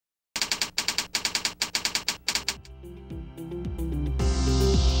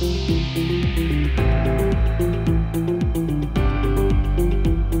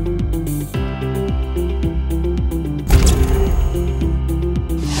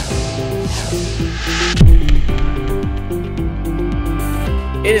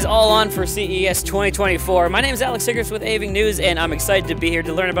It is all on for CES 2024. My name is Alex Siggers with Aving News, and I'm excited to be here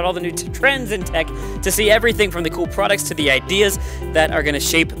to learn about all the new trends in tech, to see everything from the cool products to the ideas that are going to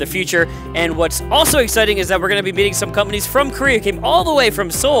shape the future. And what's also exciting is that we're going to be meeting some companies from Korea, came all the way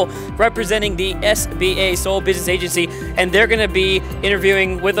from Seoul, representing the SBA Seoul Business Agency, and they're going to be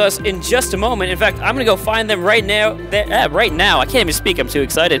interviewing with us in just a moment. In fact, I'm going to go find them right now. Right now, I can't even speak. I'm too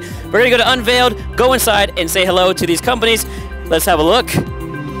excited. We're going to go to Unveiled, go inside, and say hello to these companies. Let's have a look.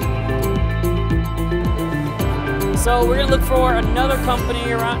 So we're gonna look for another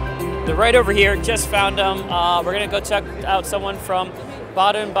company around. They're right over here. Just found them. We're gonna go check out someone from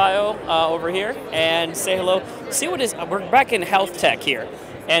BarunBio over here and say hello. See what is. We're back in health tech here,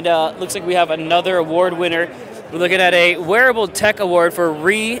 and looks like we have another award winner. We're looking at a wearable tech award for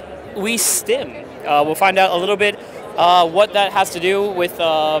WE-STIM. We'll find out a little bit what that has to do with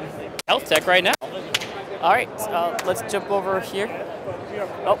health tech right now. All right, let's jump over here.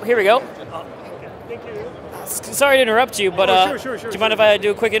 Oh, here we go. Thank you. Sorry to interrupt you, but sure, do you mind if I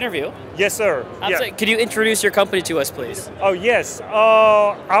do a quick interview? Yes, sir. Yeah. Could you introduce your company to us, please? Oh, yes.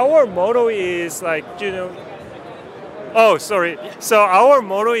 Our motto is like, Oh, sorry. Yeah. So our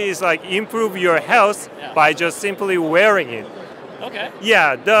motto is like improve your health by just simply wearing it. Okay.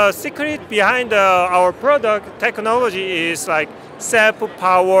 Yeah, the secret behind our product technology is like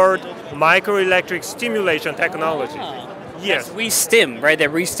self-powered microelectric stimulation technology. Yes. That's WE-STIM, right? That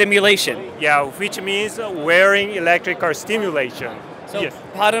re-stimulation. Yeah, which means wearing electrical stimulation. So yes.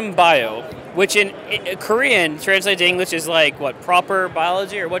 BarunBio, which in Korean translated to English is like what, proper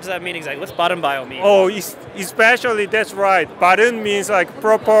biology, or what does that mean exactly? What's BarunBio mean? Oh, especially that's right. Barun means like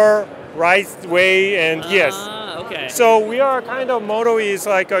proper, right way, and yes. Okay. So we are kind of motto is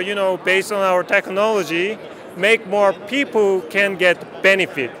like based on our technology, make more people can get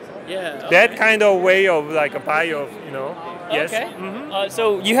benefit. Yeah. Okay. That kind of way of like a bio, Yes. Okay. Mm-hmm.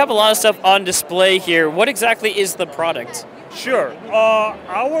 So you have a lot of stuff on display here. What exactly is the product? Sure.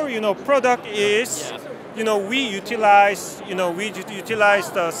 Our product is we utilize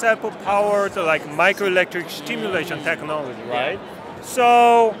the self-powered like microelectric stimulation technology, right? Yeah.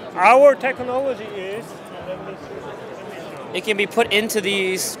 So our technology is. It can be put into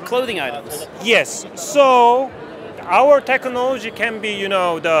these clothing items. Yes. So our technology can be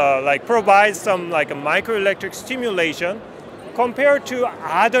provide some like a microelectric stimulation compared to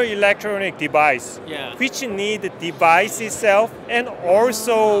other electronic device, which need the device itself and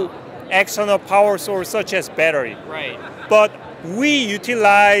also external power source such as battery. Right. But we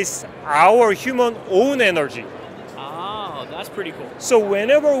utilize our human own energy. Oh, that's pretty cool. So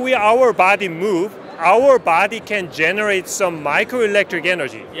whenever our body move, our body can generate some microelectric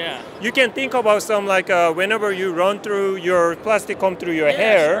energy. Yeah. You can think about some like whenever you run through your plastic comb through your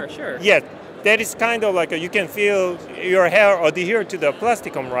hair. Sure. Yes. That is kind of like you can feel your hair adhere to the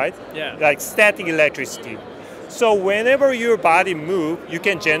plasticum, right? Yeah. Like static electricity. So whenever your body move, you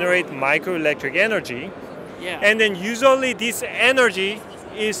can generate microelectric energy. Yeah. And then usually this energy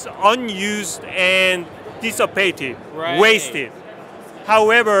is unused and dissipated, wasted.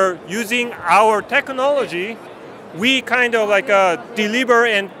 However, using our technology, we kind of like deliver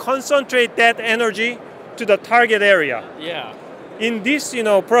and concentrate that energy to the target area. Yeah. In this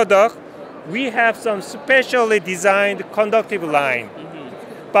product, we have some specially designed conductive line.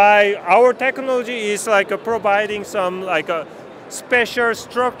 Mm-hmm. By our technology is like providing some like a special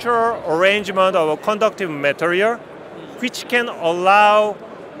structure arrangement of a conductive material, which can allow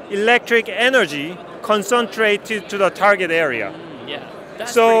electric energy concentrate to the target area. Yeah.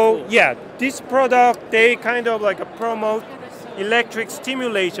 That's so pretty cool. Yeah, this product they kind of like promote electric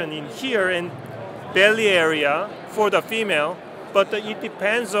stimulation in here and belly area for the female, but it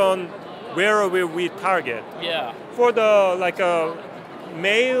depends on where we target. Yeah. For the like a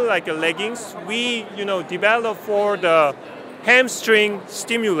male like a leggings, we develop for the hamstring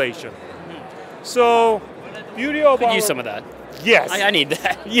stimulation. Mm-hmm. So beauty of could use some of that. Yes. I need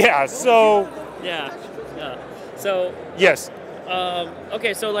that. Yeah. So. Yeah. So. Yes.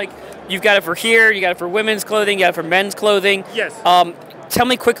 Okay. So like you've got it for here, you got it for women's clothing, you got it for men's clothing. Yes. Tell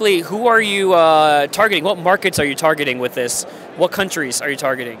me quickly, who are you targeting? What markets are you targeting with this? What countries are you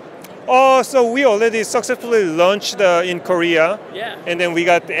targeting? So we already successfully launched in Korea. Yeah. And then we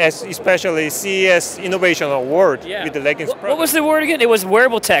got especially CES Innovation Award with the Leggings product. What was the award again? It was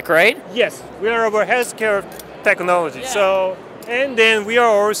wearable tech, right? Yes, wearable healthcare technology. Yeah. So, and then we are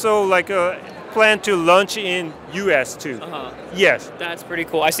also like plan to launch in US too. Uh-huh. Yes. That's pretty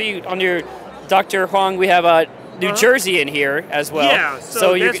cool. I see on your Dr. Huang we have New Jersey in here as well. Yeah,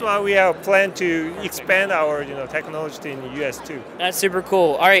 so that's why we have planned to expand our technology in the US too. That's super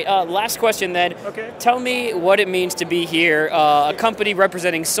cool. All right, last question then. Okay. Tell me what it means to be here, a company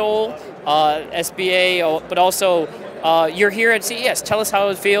representing Seoul, SBA, but also you're here at CES. Tell us how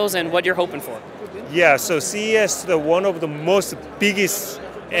it feels and what you're hoping for. Yeah, so CES is one of the most biggest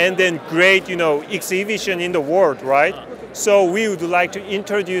and then great, exhibition in the world, right? So we would like to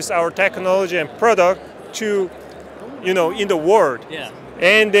introduce our technology and product to, in the world. Yeah.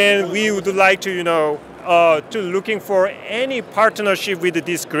 And then we would like to, to looking for any partnership with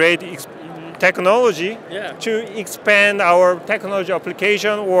this great technology to expand our technology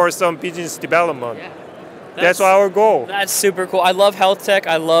application or some business development. Yeah. That's our goal. That's super cool. I love health tech.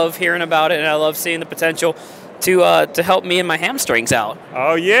 I love hearing about it, and I love seeing the potential to help me and my hamstrings out.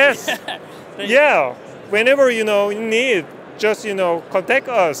 Oh yes, yeah. Whenever you need, just contact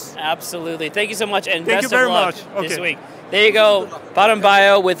us. Absolutely. Thank you so much, and thank best you very of luck much. this week. There you go,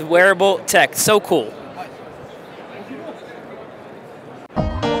 BarunBio with wearable tech. So cool.